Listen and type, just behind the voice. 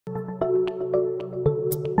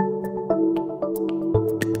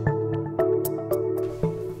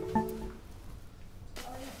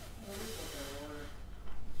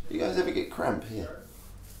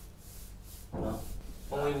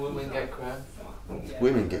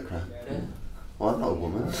Women get crap. Yeah. Well, I'm not a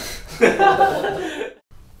woman.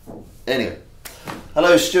 Anyway,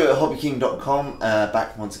 hello, Stuart at HobbyKing.com,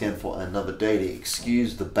 back once again for another daily.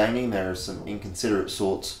 Excuse the banging, there are some inconsiderate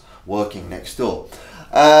sorts working next door.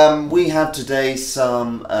 We have today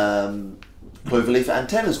some Cloverleaf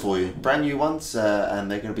antennas for you, brand new ones, and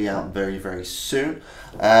they're going to be out very, very soon.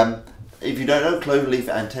 If you don't know, Cloverleaf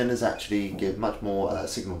antennas actually give much more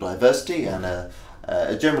signal diversity and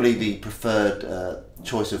generally the preferred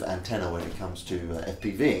choice of antenna when it comes to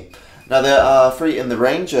FPV. Now there are three in the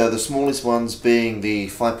range, the smallest ones being the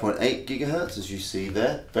 5.8 gigahertz, as you see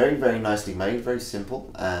there. Very, very nicely made, very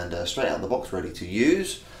simple, and straight out of the box ready to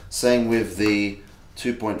use. Same with the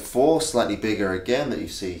 2.4, slightly bigger again, that you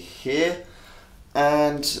see here.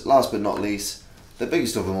 And last but not least, the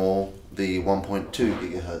biggest of them all, the 1.2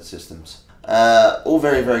 gigahertz systems. All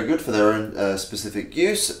very, very good for their own specific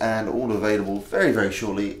use, and all available very, very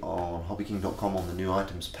shortly on HobbyKing.com on the new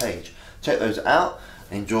items page. Check those out.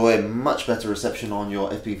 Enjoy much better reception on your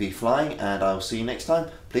FPV flying, and I will see you next time.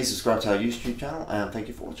 Please subscribe to our YouTube channel, and thank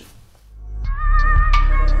you for watching.